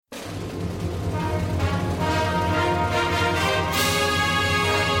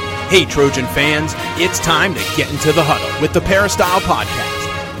Hey, Trojan fans, it's time to get into the huddle with the Peristyle Podcast.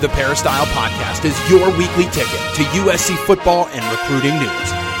 The Peristyle Podcast is your weekly ticket to USC football and recruiting news.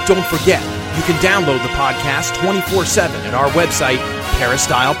 Don't forget, you can download the podcast 24/7 at our website,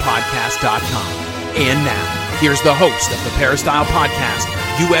 peristylepodcast.com. And now, here's the host of the Peristyle Podcast,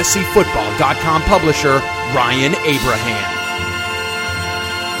 USCFootball.com publisher, Ryan Abraham.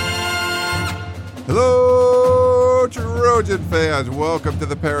 Hello, Trojan fans. Welcome to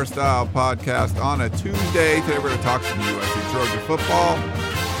the Peristyle Podcast on a Tuesday. Today we're going to talk some USC Trojan football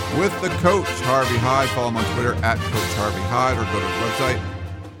with the Coach Harvey Hyde. Follow him on Twitter at Coach Harvey Hyde or go to his website,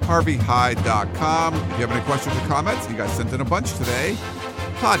 harveyhyde.com. If you have any questions or comments, you guys sent in a bunch today.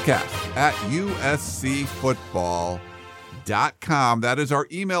 Podcast at USCFootball.com. That is our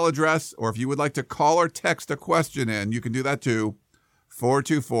email address. Or if you would like to call or text a question in, you can do that too.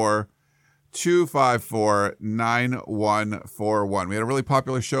 424-254-9141. We had a really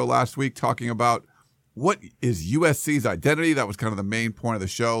popular show last week talking about what is USC's identity. That was kind of the main point of the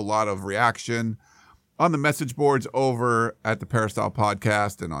show. A lot of reaction on the message boards over at the Peristyle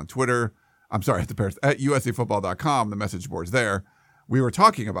Podcast and on Twitter. I'm sorry, at USCFootball.com, the message boards there. We were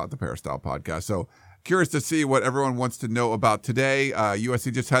talking about the Peristyle Podcast. So curious to see what everyone wants to know about today.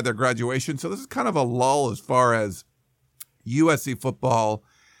 USC just had their graduation. So this is kind of a lull as far as USC football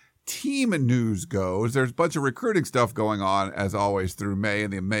team news goes. There's a bunch of recruiting stuff going on, as always, through May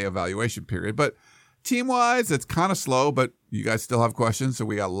and the May evaluation period. But team-wise, it's kind of slow, but you guys still have questions, so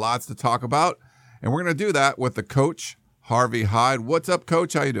we got lots to talk about. And we're going to do that with the Coach, Harvey Hyde. What's up,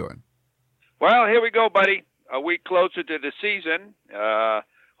 Coach? How you doing? Well, here we go, buddy. A week closer to the season.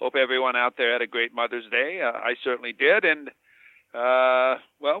 Hope everyone out there had a great Mother's Day. I certainly did. And,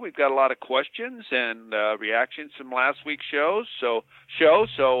 well, we've got a lot of questions and reactions from last week's show. So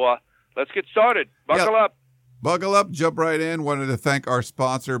let's get started. Buckle up. Buckle up. Jump right in. Wanted to thank our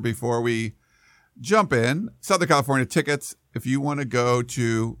sponsor before we jump in. Southern California tickets. If you want to go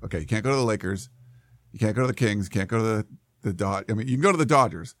to, okay, you can't go to the Lakers. You can't go to the Kings. You can't go to the Dodgers. I mean, you can go to the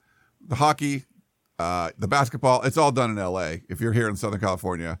Dodgers. The hockey, the basketball, it's all done in L.A. If you're here in Southern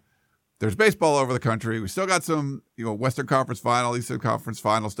California. There's baseball all over the country. We still got some, Western Conference Final, Eastern Conference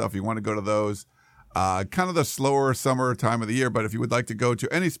Final stuff. You want to go to those. Kind of the slower summer time of the year, but if you would like to go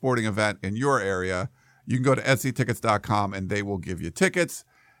to any sporting event in your area, you can go to sctickets.com and they will give you tickets.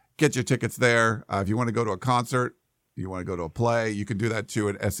 Get your tickets there. If you want to go to a concert, you want to go to a play, you can do that too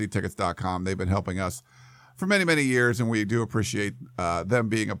at sctickets.com. They've been helping us for many, many years, and we do appreciate them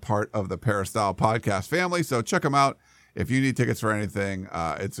being a part of the Peristyle Podcast family. So check them out. If you need tickets for anything,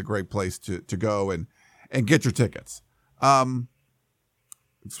 it's a great place to go and get your tickets. So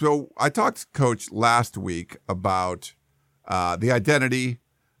I talked to Coach last week about the identity.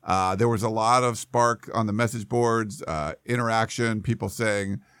 There was a lot of spark on the message boards, interaction, people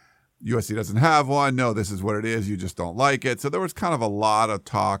saying USC doesn't have one. No, this is what it is. You just don't like it. So there was kind of a lot of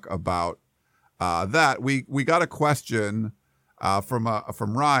talk about that. We got a question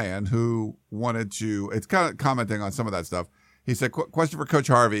from Ryan, who wanted to, it's kind of commenting on some of that stuff. He said, question for Coach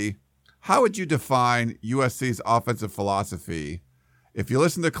Harvey, how would you define USC's offensive philosophy? If you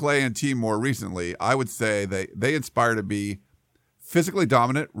listen to Clay and team more recently, I would say they inspire to be physically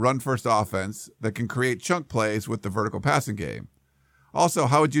dominant, run-first offense that can create chunk plays with the vertical passing game. Also,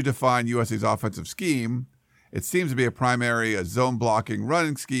 how would you define USC's offensive scheme? It seems to be a zone blocking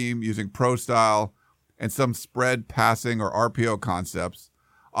running scheme using pro style and some spread passing or RPO concepts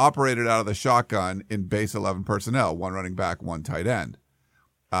operated out of the shotgun in base 11 personnel, one running back, one tight end.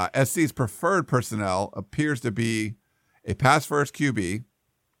 SC's preferred personnel appears to be a pass-first QB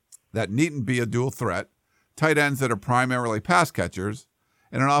that needn't be a dual threat, tight ends that are primarily pass catchers,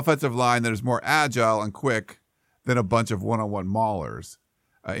 and an offensive line that is more agile and quick than a bunch of one-on-one maulers.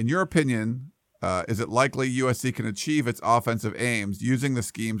 In your opinion, is it likely USC can achieve its offensive aims using the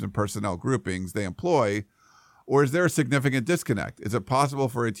schemes and personnel groupings they employ, or is there a significant disconnect? Is it possible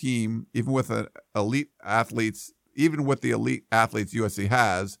for a team, even with the elite athletes USC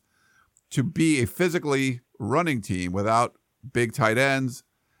has, to be a physically running team without big tight ends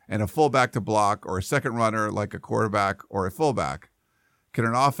and a fullback to block, or a second runner like a quarterback or a fullback? Can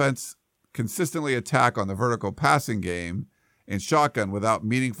an offense consistently attack on the vertical passing game in shotgun without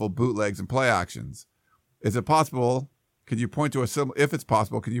meaningful bootlegs and play actions? Is it possible? Can you point to if it's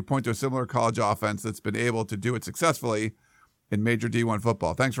possible, can you point to a similar college offense that's been able to do it successfully in major D1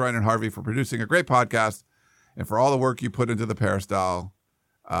 football? Thanks, Ryan and Harvey, for producing a great podcast and for all the work you put into the Peristyle.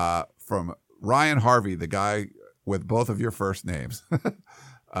 From Ryan Harvey, the guy with both of your first names.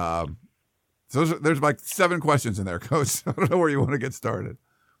 So there's like 7 questions in there, Coach. I don't know where you want to get started.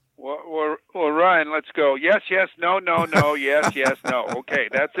 Well, Ryan, let's go. Yes, yes, no, no, no, yes, yes, no. Okay,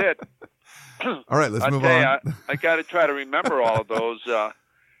 that's it. All right, let's move on. on. I got to try to remember all of those.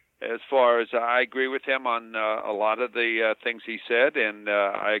 As far as I agree with him on a lot of the things he said, and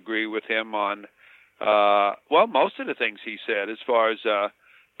I agree with him on, most of the things he said. As far as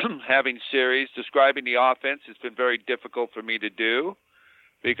having series, describing the offense, it's been very difficult for me to do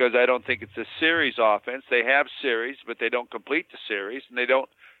because I don't think it's a series offense. They have series, but they don't complete the series, and they don't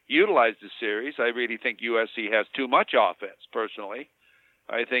utilize the series. I really think USC has too much offense, personally.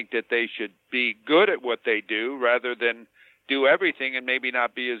 I think that they should be good at what they do rather than do everything and maybe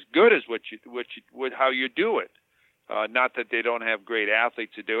not be as good as how you do it. Not that they don't have great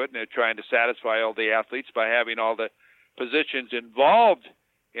athletes to do it, and they're trying to satisfy all the athletes by having all the positions involved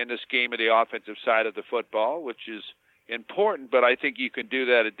in the scheme of the offensive side of the football, which is important, but I think you can do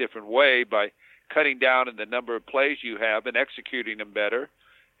that a different way by cutting down on the number of plays you have and executing them better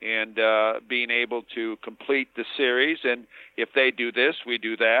and being able to complete the series. And if they do this, we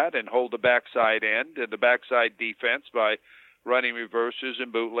do that, and hold the backside end and the backside defense by running reverses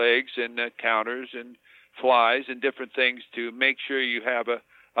and bootlegs and counters and flies and different things to make sure you have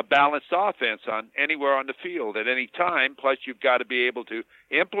a balanced offense on anywhere on the field at any time. Plus, you've got to be able to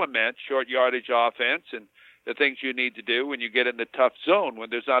implement short yardage offense and the things you need to do when you get in the tough zone when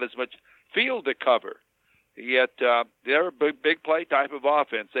there's not as much field to cover. Yet they're a big play type of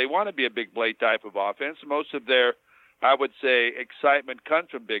offense. They want to be a big play type of offense. Most of their, I would say, excitement comes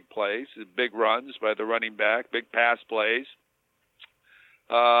from big plays, big runs by the running back, big pass plays.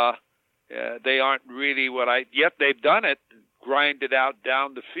 They aren't really yet they've done it, grind it out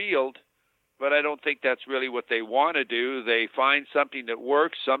down the field, but I don't think that's really what they want to do. They find something that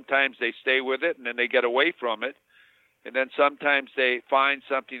works. Sometimes they stay with it, and then they get away from it. And then sometimes they find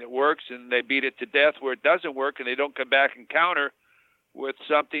something that works, and they beat it to death where it doesn't work, and they don't come back and counter with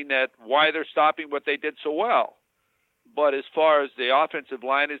something why they're stopping what they did so well. But as far as the offensive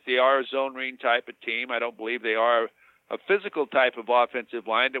line is, they are a zone read type of team. I don't believe they are a physical type of offensive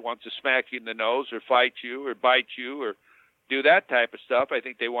line that wants to smack you in the nose or fight you or bite you or do that type of stuff. I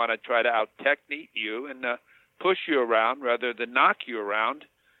think they want to try to out-technique you and push you around rather than knock you around.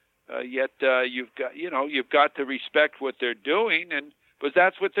 Yet you've got to respect what they're doing, and because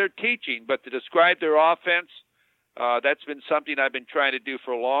that's what they're teaching. But to describe their offense, that's been something I've been trying to do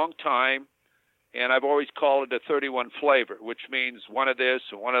for a long time, and I've always called it a 31 flavor, which means one of this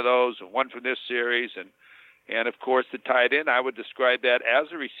and one of those and one from this series, and of course the tight end. I would describe that as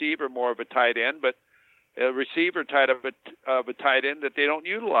a receiver, more of a tight end, but a receiver type of a tight end that they don't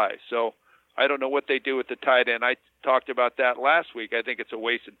utilize. So I don't know what they do with the tight end. I talked about that last week. I think it's a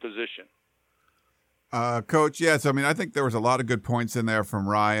wasted position. Coach, yes. I mean, I think there was a lot of good points in there from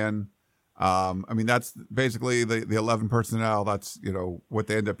Ryan. That's basically the 11 personnel. That's, what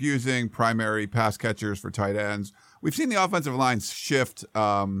they end up using, primary pass catchers for tight ends. We've seen the offensive line shift.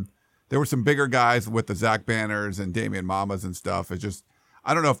 There were some bigger guys with the Zach Banners and Damian Mamas and stuff. It's just,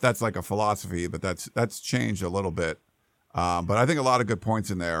 I don't know if that's like a philosophy, but that's changed a little bit. But I think a lot of good points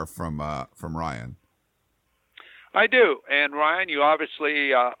in there from Ryan. I do. And Ryan, you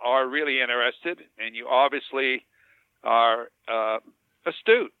obviously are really interested, and you obviously are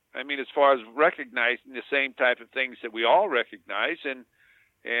astute. I mean, as far as recognizing the same type of things that we all recognize, and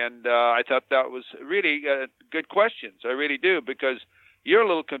I thought that was really good questions. I really do, because you're a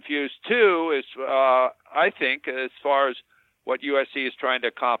little confused too, as I think, as far as what USC is trying to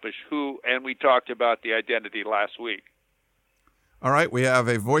accomplish. And we talked about the identity last week. All right, we have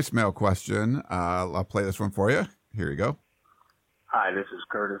a voicemail question. I'll play this one for you. Here you go. Hi, this is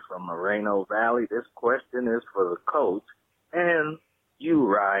Curtis from Moreno Valley. This question is for the coach and you,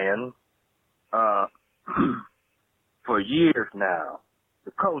 Ryan. For years now,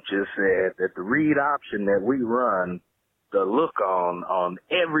 the coaches said that the read option that we run, the look on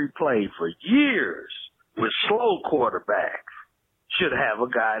every play for years with slow quarterbacks, should have a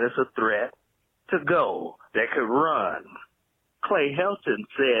guy that's a threat to go, that could run. Clay Helton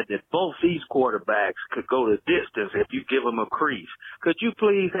said that both these quarterbacks could go the distance if you give them a crease. Could you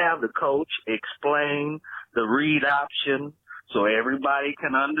please have the coach explain the read option so everybody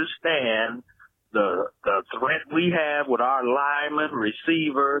can understand the threat we have with our linemen,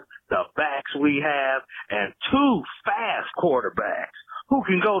 receivers, the backs we have, and two fast quarterbacks who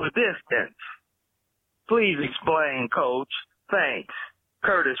can go the distance? Please explain, Coach. Thanks.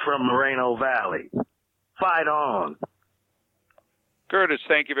 Curtis from Moreno Valley. Fight on. Curtis,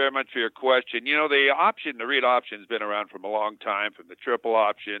 thank you very much for your question. The read option has been around for a long time, from the triple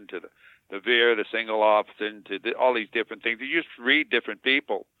option to the veer, the single option, to all these different things. You just read different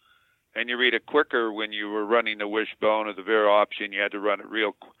people, and you read it quicker when you were running the wishbone or the veer option. You had to run it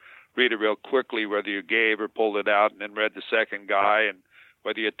read it real quickly, whether you gave or pulled it out and then read the second guy, and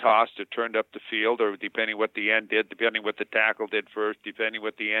whether you tossed or turned up the field, or depending what the end did, depending what the tackle did first, depending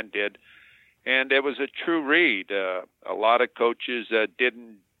what the end did. And it was a true read. A lot of coaches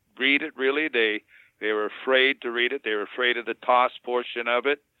didn't read it really. They were afraid to read it. They were afraid of the toss portion of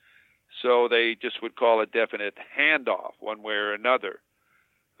it. So they just would call a definite handoff one way or another.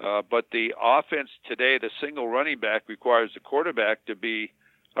 But the offense today, the single running back, requires the quarterback to be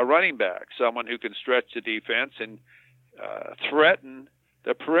a running back, someone who can stretch the defense and threaten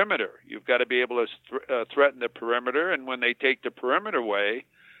the perimeter. You've got to be able to threaten the perimeter, and when they take the perimeter away,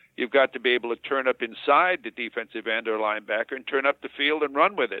 you've got to be able to turn up inside the defensive end or linebacker and turn up the field and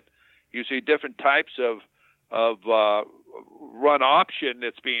run with it. You see different types of run option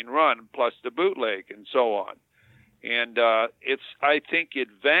that's being run, plus the bootleg and so on. And it's, I think,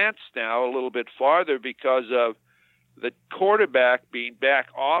 advanced now a little bit farther because of the quarterback being back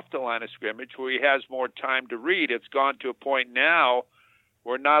off the line of scrimmage where he has more time to read. It's gone to a point now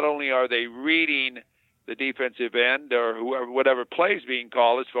where not only are they reading the defensive end or whoever, whatever play is being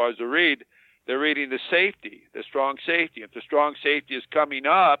called as far as the read, they're reading the safety, the strong safety. If the strong safety is coming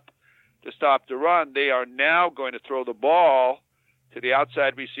up to stop the run, they are now going to throw the ball to the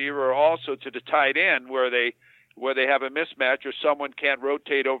outside receiver or also to the tight end where they have a mismatch or someone can't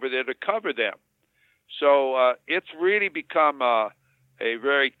rotate over there to cover them. So it's really become a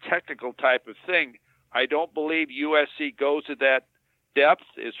very technical type of thing. I don't believe USC goes to that depth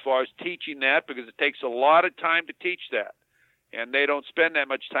as far as teaching that because it takes a lot of time to teach that. And they don't spend that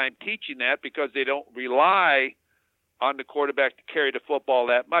much time teaching that because they don't rely on the quarterback to carry the football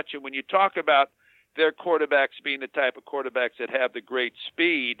that much. And when you talk about their quarterbacks being the type of quarterbacks that have the great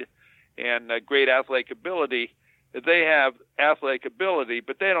speed and great athletic ability, they have athletic ability,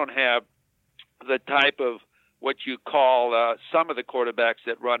 but they don't have the type of what you call some of the quarterbacks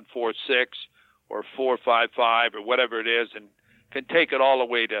that run 4.6 or 4.55 or whatever it is and can take it all the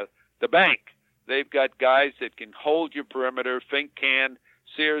way to the bank. They've got guys that can hold your perimeter. Fink can,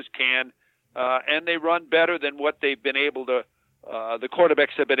 Sears can, and they run better than what they've been able to, the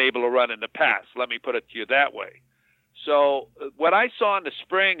quarterbacks have been able to run in the past. Let me put it to you that way. So what I saw in the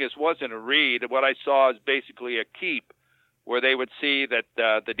spring wasn't a read. What I saw is basically a keep where they would see that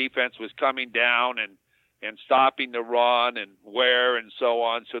the defense was coming down and stopping the run and wear and so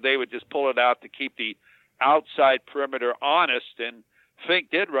on. So they would just pull it out to keep the outside perimeter honest. And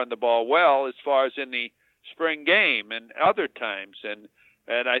Fink did run the ball well as far as in the spring game and other times. And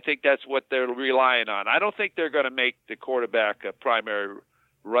I think that's what they're relying on. I don't think they're going to make the quarterback a primary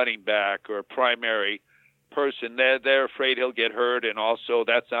running back or a primary person. They're afraid he'll get hurt, and also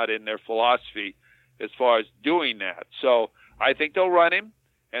that's not in their philosophy as far as doing that. So I think they'll run him,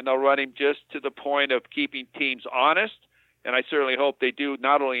 and they'll run him just to the point of keeping teams honest. And I certainly hope they do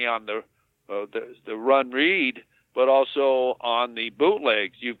not only on the run read, but also on the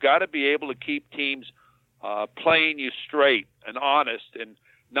bootlegs. You've got to be able to keep teams playing you straight and honest and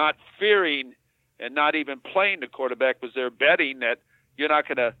not fearing and not even playing the quarterback because they're betting that you're not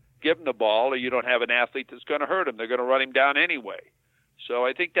going to give them the ball or you don't have an athlete that's going to hurt him. They're going to run him down anyway. So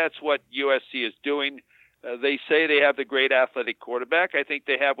I think that's what USC is doing. They say they have the great athletic quarterback. I think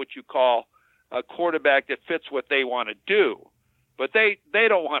they have what you call a quarterback that fits what they want to do. But they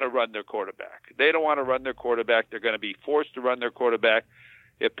don't want to run their quarterback. They don't want to run their quarterback. They're going to be forced to run their quarterback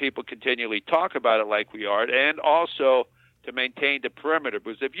if people continually talk about it like we are, and also to maintain the perimeter.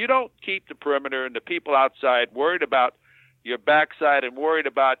 Because if you don't keep the perimeter and the people outside worried about your backside and worried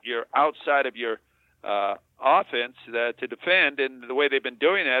about your outside of your offense to defend, and the way they've been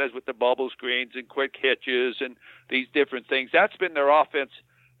doing that is with the bubble screens and quick hitches and these different things. That's been their offense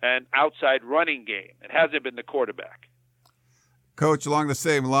and outside running game. It hasn't been the quarterback. Coach, along the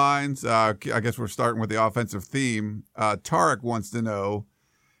same lines, I guess we're starting with the offensive theme. Tarek wants to know,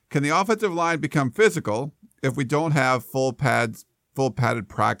 can the offensive line become physical if we don't have full padded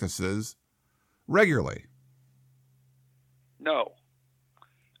practices regularly? No.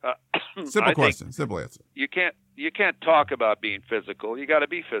 Simple question, simple answer. You can't talk about being physical. You got to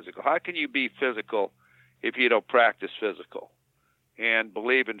be physical. How can you be physical if you don't practice physical and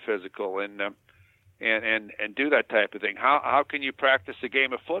believe in physical and do that type of thing? How can you practice a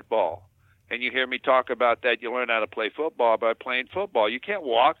game of football? And you hear me talk about that. You learn how to play football by playing football. You can't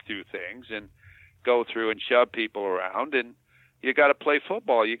walk through things and go through and shove people around. And you got to play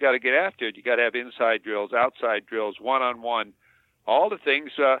football. You got to get after it. You got to have inside drills, outside drills, one-on-one, all the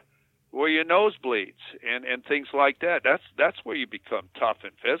things where your nose bleeds and things like that. That's where you become tough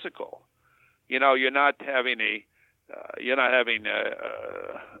and physical. You know, you're not having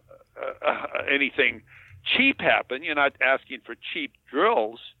anything cheap happen. You're not asking for cheap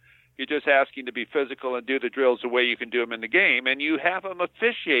drills. You're just asking to be physical and do the drills the way you can do them in the game. And you have them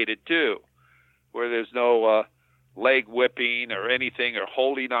officiated, too, where there's no leg whipping or anything or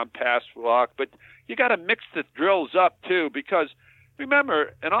holding on pass block. But you got to mix the drills up, too, because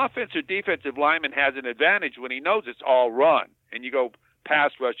remember, an offensive defensive lineman has an advantage when he knows it's all run. And you go pass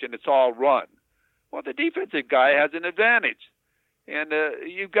rush and it's all run. Well, the defensive guy has an advantage. And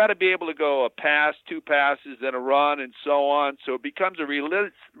you've got to be able to go a pass, two passes, then a run, and so on. So it becomes a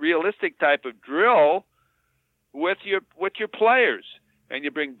realistic type of drill with your players. And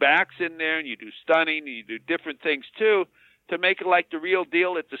you bring backs in there, and you do stunning, and you do different things too to make it like the real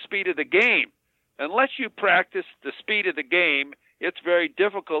deal at the speed of the game. Unless you practice the speed of the game, it's very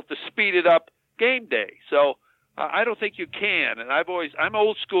difficult to speed it up game day. So I don't think you can. And I'm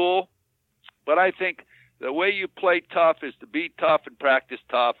old school, but I think the way you play tough is to be tough and practice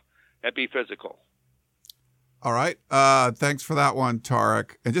tough and be physical. All right. Thanks for that one,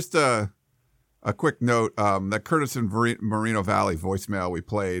 Tarek. And just a quick note, that Curtis in Moreno Valley voicemail we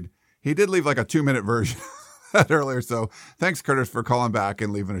played, he did leave like a 2-minute version of that earlier. So thanks, Curtis, for calling back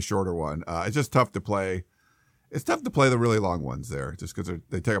and leaving a shorter one. It's just tough to play. It's tough to play the really long ones there just because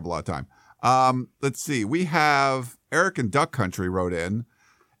they take up a lot of time. Let's see. We have Eric in Duck Country wrote in.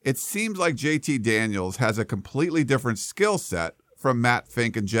 It seems like JT Daniels has a completely different skill set from Matt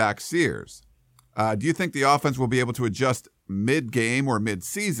Fink and Jack Sears. Do you think the offense will be able to adjust mid-game or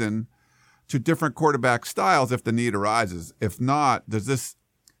mid-season to different quarterback styles if the need arises? If not, does this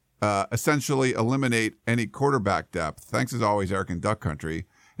essentially eliminate any quarterback depth? Thanks as always, Eric in Duck Country.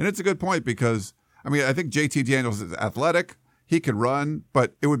 And it's a good point because, I think JT Daniels is athletic. He can run,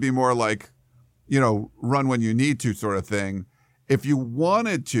 but it would be more like, run when you need to sort of thing. If you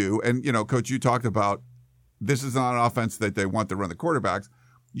wanted to, and, Coach, you talked about this is not an offense that they want to run the quarterbacks.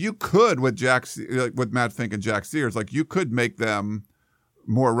 You could with Matt Fink and Jack Sears, you could make them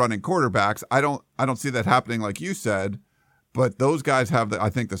more running quarterbacks. I don't see that happening like you said, but those guys have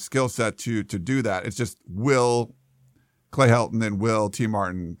the skill set to do that. It's just will Clay Helton and will T.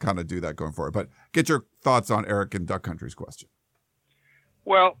 Martin kind of do that going forward. But get your thoughts on Eric and Duck Country's question.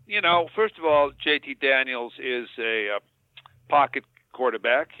 Well, first of all, JT Daniels is a pocket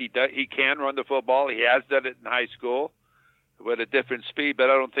quarterback. He can run the football. He has done it in high school with a different speed, but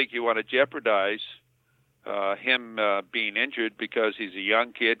I don't think you want to jeopardize him being injured because he's a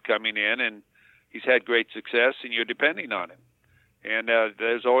young kid coming in and he's had great success and you're depending on him. And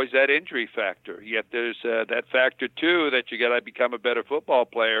there's always that injury factor. Yet there's that factor, too, that you got to become a better football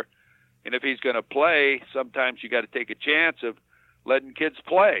player. And if he's going to play, sometimes you got to take a chance of letting kids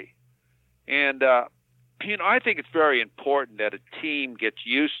play. And I think it's very important that a team gets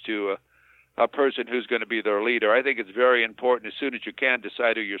used to a person who's going to be their leader. I think it's very important as soon as you can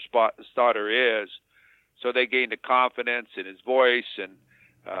decide who your starter is so they gain the confidence in his voice. And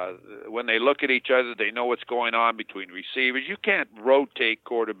when they look at each other, they know what's going on between receivers. You can't rotate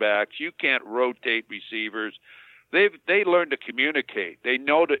quarterbacks. You can't rotate receivers. They learn to communicate. They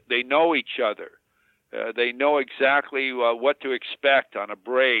know each other. They know exactly what to expect on a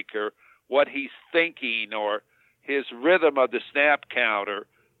break or what he's thinking or his rhythm of the snap count or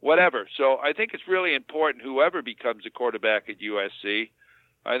whatever. So I think it's really important whoever becomes a quarterback at USC,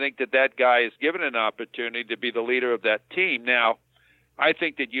 I think that guy is given an opportunity to be the leader of that team. Now, I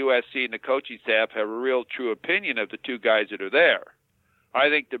think that USC and the coaching staff have a real true opinion of the two guys that are there. I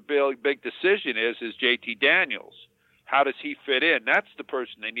think the big decision is JT Daniels. How does he fit in? That's the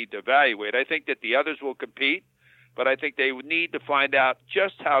person they need to evaluate. I think that the others will compete, but I think they would need to find out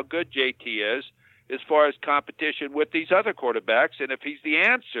just how good JT is as far as competition with these other quarterbacks and if he's the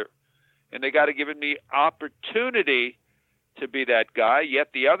answer. And they got to give him the opportunity to be that guy. Yet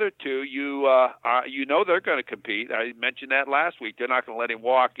the other two, they're going to compete. I mentioned that last week. They're not going to let him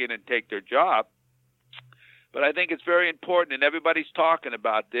walk in and take their job. But I think it's very important, and everybody's talking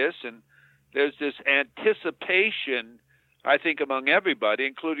about this, and there's this anticipation, I think, among everybody,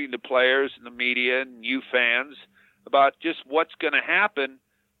 including the players and the media and you fans, about just what's going to happen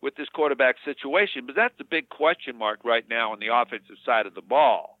with this quarterback situation. But that's the big question mark right now on the offensive side of the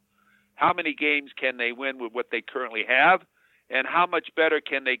ball. How many games can they win with what they currently have, and how much better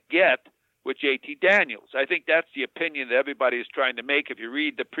can they get with JT Daniels? I think that's the opinion that everybody is trying to make. If you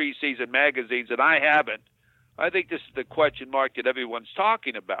read the preseason magazines, and I haven't, I think this is the question mark that everyone's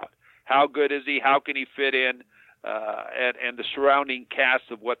talking about. How good is he? How can he fit in? And the surrounding cast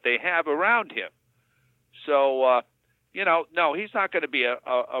of what they have around him. So, no, he's not going to be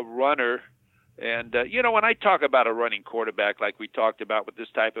a runner. And, when I talk about a running quarterback like we talked about with this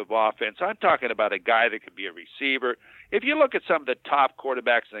type of offense, I'm talking about a guy that could be a receiver. If you look at some of the top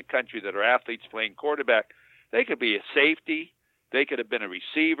quarterbacks in the country that are athletes playing quarterback, they could be a safety. They could have been a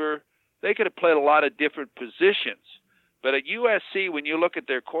receiver. They could have played a lot of different positions. But at USC, when you look at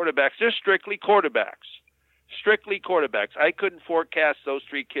their quarterbacks, they're strictly quarterbacks. Strictly quarterbacks. I couldn't forecast those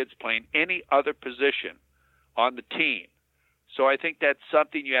three kids playing any other position on the team. So I think that's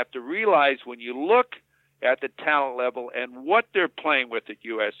something you have to realize when you look at the talent level and what they're playing with at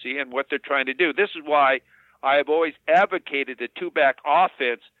USC and what they're trying to do. This is why I have always advocated a two-back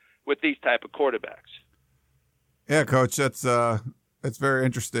offense with these type of quarterbacks. Yeah, Coach, that's very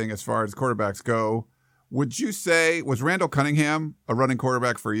interesting as far as quarterbacks go. Would you say, was Randall Cunningham a running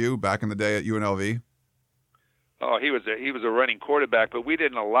quarterback for you back in the day at UNLV? Oh, he was a running quarterback, but we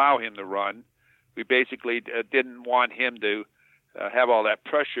didn't allow him to run. We basically didn't want him to have all that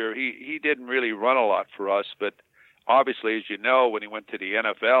pressure. He didn't really run a lot for us, but obviously, as you know, when he went to the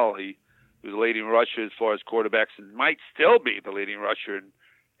NFL, he was the leading rusher as far as quarterbacks and might still be the leading rusher in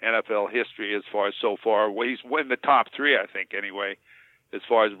NFL history as far as so far. He's in the top three, I think, anyway, as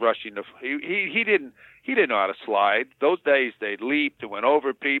far as rushing. He didn't know how to slide. Those days they leaped and went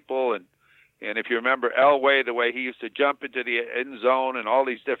over people, and if you remember Elway, the way he used to jump into the end zone and all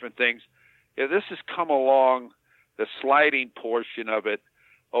these different things, this has come along, the sliding portion of it,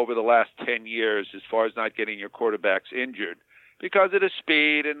 over the last 10 years as far as not getting your quarterbacks injured because of the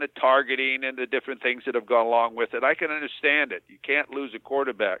speed and the targeting and the different things that have gone along with it. I can understand it. You can't lose a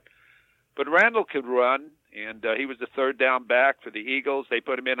quarterback. But Randall could run, and he was the third down back for the Eagles. They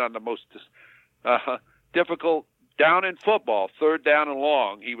put him in on the most difficult down in football, third down and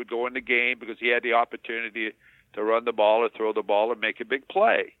long. He would go in the game because he had the opportunity to run the ball or throw the ball or make a big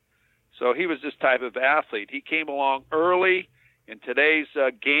play. So he was this type of athlete. He came along early in today's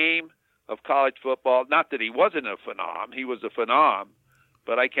game of college football. Not that he wasn't a phenom. He was a phenom,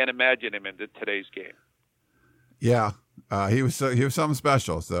 but I can't imagine him in today's game. Yeah, he was something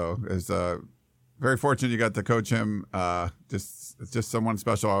special. So it's very fortunate you got to coach him. Just someone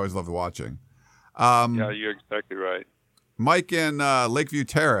special I always loved watching. Yeah, you're exactly right. Mike in Lakeview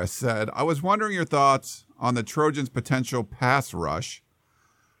Terrace said, I was wondering your thoughts on the Trojans' potential pass rush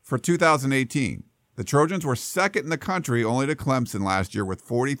for 2018. The Trojans were second in the country only to Clemson last year with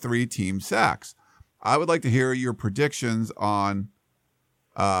 43 team sacks. I would like to hear your predictions on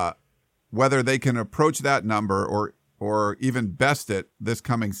whether they can approach that number or even best it this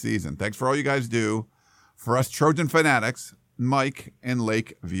coming season. Thanks for all you guys do for us Trojan fanatics. Mike in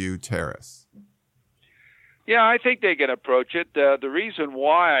Lakeview Terrace. Yeah, I think they can approach it. The reason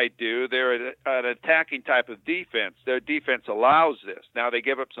why I do, they're an attacking type of defense. Their defense allows this. Now, they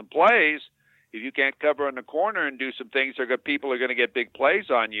give up some plays. If you can't cover in the corner and do some things, people are going to get big plays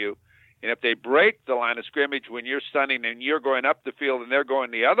on you. And if they break the line of scrimmage when you're stunning and you're going up the field and they're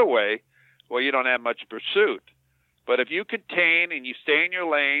going the other way, well, you don't have much pursuit. But if you contain and you stay in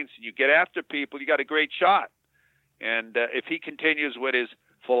your lanes and you get after people, you got a great shot. And if he continues with his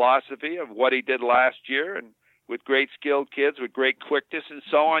philosophy of what he did last year and with great skilled kids, with great quickness and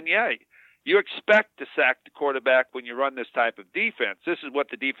so on, yeah, you expect to sack the quarterback when you run this type of defense. This is what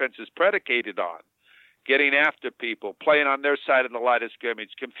the defense is predicated on, getting after people, playing on their side of the line of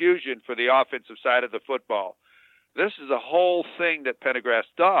scrimmage, confusion for the offensive side of the football. This is a whole thing that Pendergrass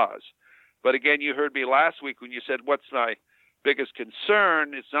does. But again, you heard me last week when you said, what's my biggest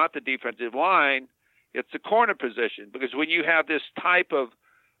concern? It's not the defensive line, it's the corner position. Because when you have this type of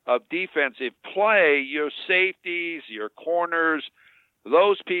defensive play, your safeties, your corners,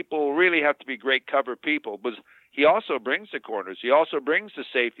 those people really have to be great cover people. But he also brings the corners. He also brings the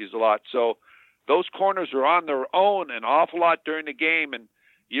safeties a lot. So those corners are on their own an awful lot during the game, and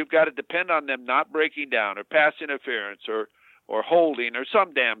you've got to depend on them not breaking down or pass interference or holding or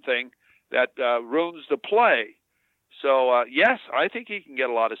some damn thing that ruins the play. So, yes, I think he can get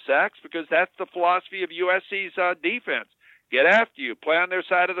a lot of sacks because that's the philosophy of USC's defense. Get after you, play on their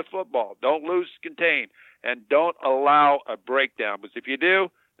side of the football. Don't lose contain, and don't allow a breakdown. Because if you do,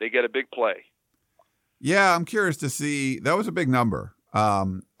 they get a big play. Yeah, I'm curious to see. That was a big number,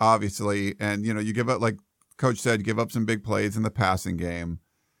 obviously. And, you give up, like Coach said, you give up some big plays in the passing game.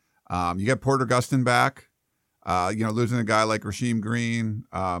 You get Porter Gustin back. Losing a guy like Rasheem Green,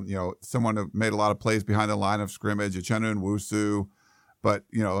 someone who made a lot of plays behind the line of scrimmage, Uchenna Nwosu. But,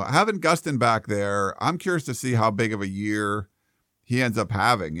 having Gustin back there, I'm curious to see how big of a year he ends up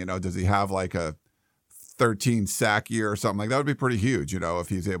having. Does he have like a 13 sack year or something? Like that would be pretty huge, if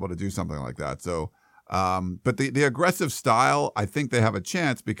he's able to do something like that. So, but the aggressive style, I think they have a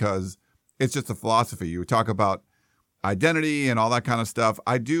chance because it's just a philosophy. You talk about identity and all that kind of stuff.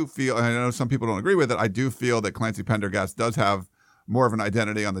 I do feel, and I know some people don't agree with it, I do feel that Clancy Pendergast does have more of an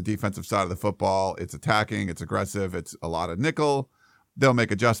identity on the defensive side of the football. It's attacking, it's aggressive, it's a lot of nickel. They'll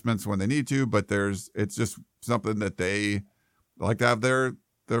make adjustments when they need to, but it's just something that they They like to have their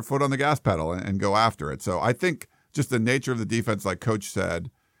foot on the gas pedal and go after it. So I think just the nature of the defense, like Coach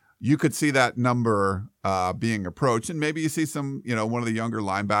said, you could see that number being approached, and maybe you see some, one of the younger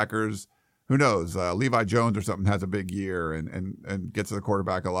linebackers. Who knows? Levi Jones or something has a big year and gets to the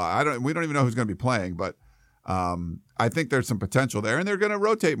quarterback a lot. We don't even know who's going to be playing, but I think there's some potential there, and they're going to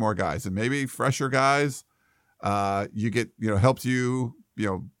rotate more guys and maybe fresher guys. You get helps you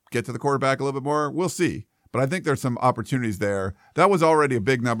get to the quarterback a little bit more. We'll see, but I think there's some opportunities there. That was already a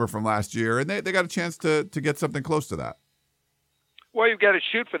big number from last year, and they got a chance to get something close to that. Well, you've got to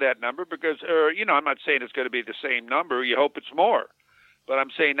shoot for that number because, I'm not saying it's going to be the same number. You hope it's more. But I'm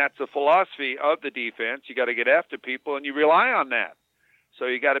saying that's the philosophy of the defense. You got to get after people, and you rely on that. So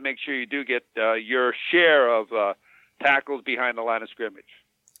you got to make sure you do get your share of tackles behind the line of scrimmage.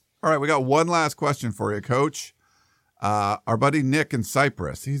 All right, we got one last question for you, Coach. Our buddy Nick in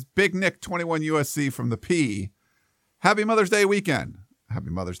Cyprus. He's Big Nick, 21 USC from the P. Happy Mother's Day weekend. Happy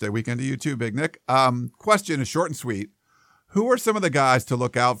Mother's Day weekend to you too, Big Nick. Question is short and sweet. Who are some of the guys to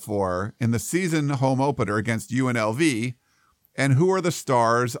look out for in the season home opener against UNLV? And who are the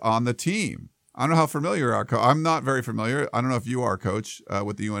stars on the team? I don't know how familiar you are, Coach. I'm not very familiar. I don't know if you are, Coach,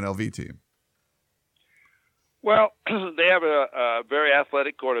 with the UNLV team. Well, they have a very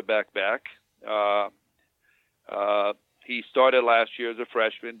athletic quarterback back. He started last year as a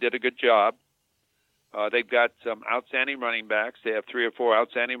freshman, did a good job. They've got some outstanding running backs. They have 3 or 4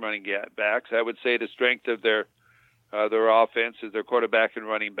 outstanding running backs. I would say the strength of their offense is their quarterback and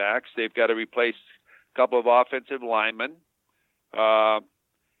running backs. They've got to replace a couple of offensive linemen.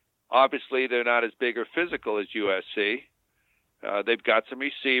 Obviously, they're not as big or physical as USC. They've got some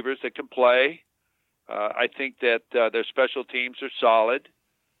receivers that can play. I think that their special teams are solid.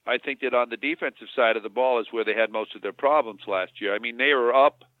 I think that on the defensive side of the ball is where they had most of their problems last year. I mean, they were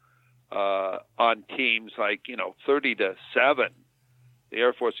up on teams like 30-7. The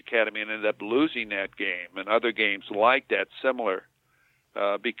Air Force Academy ended up losing that game, and other games like that similar.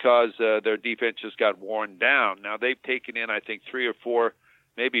 Because their defense just got worn down. Now they've taken in, I think, 3 or 4,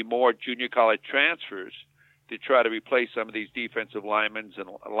 maybe more junior college transfers to try to replace some of these defensive linemen and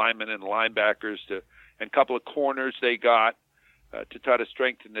linebackers, and a couple of corners they got to try to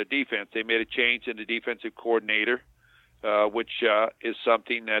strengthen their defense. They made a change in the defensive coordinator, which is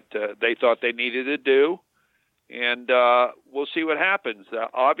something that they thought they needed to do, and we'll see what happens.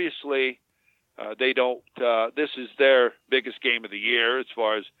 Obviously, they don't. This is their biggest game of the year as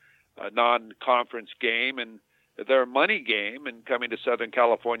far as a non-conference game, and their money game. And coming to Southern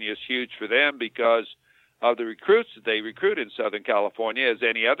California is huge for them because of the recruits that they recruit in Southern California, as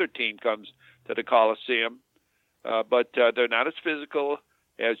any other team comes to the Coliseum. But they're not as physical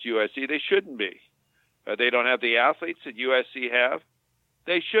as USC. They shouldn't be. They don't have the athletes that USC have.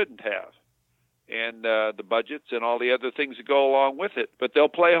 They shouldn't have, and the budgets and all the other things that go along with it. But they'll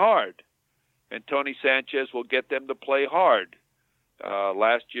play hard. And Tony Sanchez will get them to play hard.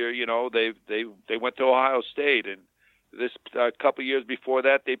 Last year, they went to Ohio State, and this couple years before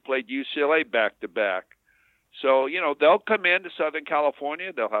that, they played UCLA back-to-back. So, they'll come into Southern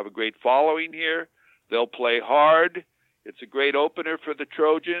California. They'll have a great following here. They'll play hard. It's a great opener for the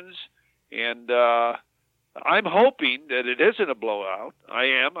Trojans, and I'm hoping that it isn't a blowout.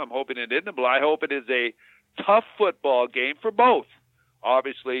 I'm hoping it isn't a blowout. I hope it is a tough football game for both.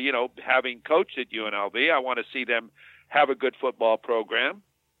 Obviously, having coached at UNLV, I want to see them have a good football program.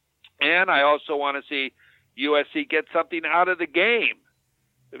 And I also want to see USC get something out of the game.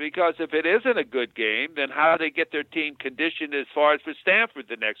 Because if it isn't a good game, then how do they get their team conditioned as far as for Stanford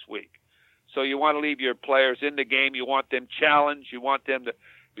the next week? So you want to leave your players in the game. You want them challenged. You want them to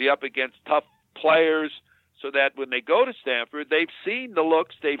be up against tough players so that when they go to Stanford, they've seen the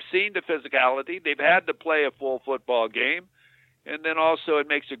looks, they've seen the physicality, they've had to play a full football game. And then also it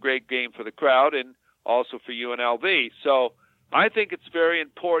makes a great game for the crowd and also for UNLV. So I think it's very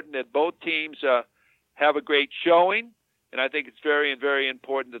important that both teams have a great showing, and I think it's very, very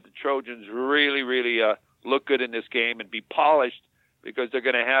important that the Trojans really, really look good in this game and be polished because they're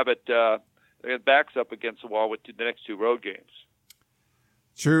going to have it their backs up against the wall with the next 2 road games.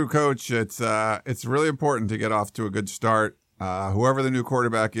 True, Coach. It's really important to get off to a good start. Whoever the new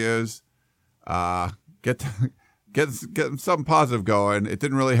quarterback is, get something positive going. It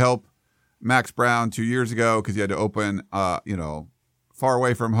didn't really help Max Brown 2 years ago because he had to open, far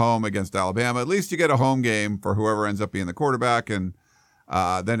away from home against Alabama. At least you get a home game for whoever ends up being the quarterback, and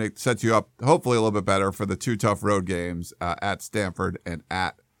then it sets you up hopefully a little bit better for the 2 tough road games at Stanford and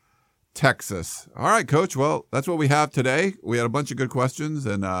at Texas. All right, Coach. Well, that's what we have today. We had a bunch of good questions,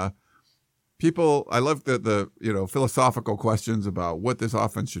 and people. I love the philosophical questions about what this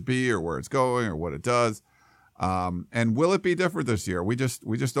offense should be or where it's going or what it does. And will it be different this year? We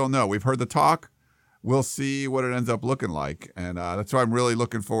just don't know. We've heard the talk. We'll see what it ends up looking like. And that's why I'm really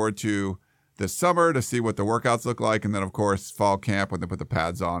looking forward to this summer to see what the workouts look like. And then, of course, fall camp when they put the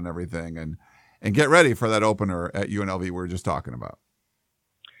pads on and everything and get ready for that opener at UNLV we were just talking about.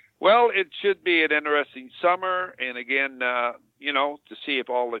 Well, it should be an interesting summer. And again, to see if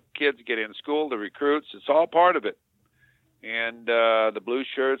all the kids get in school, the recruits, it's all part of it. And the blue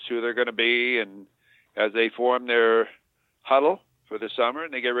shirts, who they're going to be, and as they form their huddle for the summer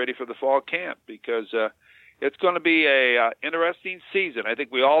and they get ready for the fall camp, because it's going to be a interesting season. I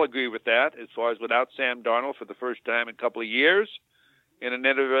think we all agree with that, as far as without Sam Darnold for the first time in a couple of years, in an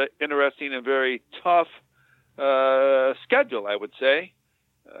interesting and very tough schedule, I would say,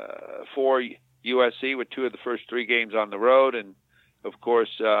 for USC, with 2 of the first 3 games on the road. And, of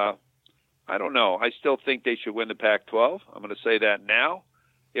course, I don't know. I still think they should win the Pac-12. I'm going to say that now,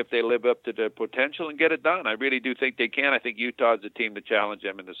 if they live up to their potential and get it done. I really do think they can. I think Utah's the team to challenge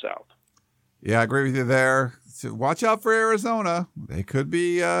them in the South. Yeah, I agree with you there. So watch out for Arizona. They could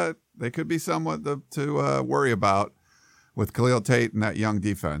be somewhat to worry about with Khalil Tate and that young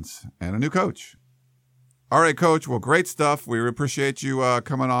defense and a new coach. All right, Coach. Well, great stuff. We appreciate you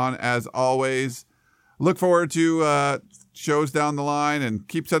coming on as always. Look forward to shows down the line and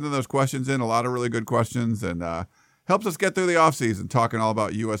keep sending those questions in. A lot of really good questions, and helps us get through the offseason talking all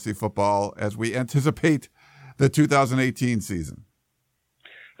about USC football as we anticipate the 2018 season.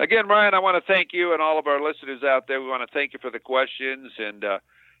 Again, Ryan, I want to thank you and all of our listeners out there. We want to thank you for the questions, and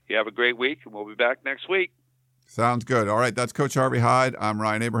you have a great week, and we'll be back next week. Sounds good. All right, that's Coach Harvey Hyde. I'm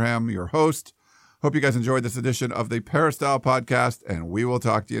Ryan Abraham, your host. Hope you guys enjoyed this edition of the Peristyle Podcast, and we will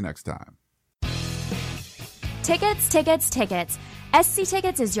talk to you next time. Tickets. SC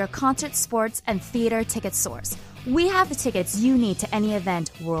Tickets is your concert, sports, and theater ticket source. We have the tickets you need to any event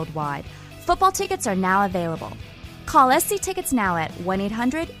worldwide. Football tickets are now available. Call SC Tickets now at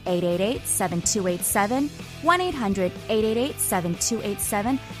 1-800-888-7287,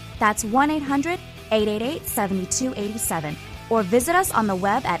 1-800-888-7287. That's 1-800-888-7287. Or visit us on the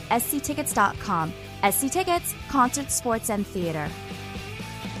web at sctickets.com. SC Tickets, concert, sports, and theater.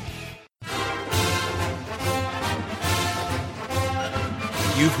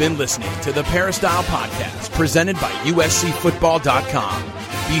 You've been listening to the Peristyle Podcast, presented by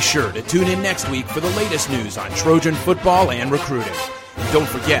USCFootball.com. Be sure to tune in next week for the latest news on Trojan football and recruiting. And don't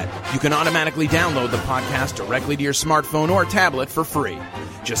forget, you can automatically download the podcast directly to your smartphone or tablet for free.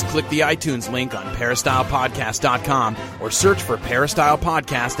 Just click the iTunes link on peristylepodcast.com or search for Peristyle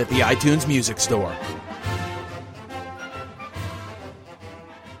Podcast at the iTunes Music Store.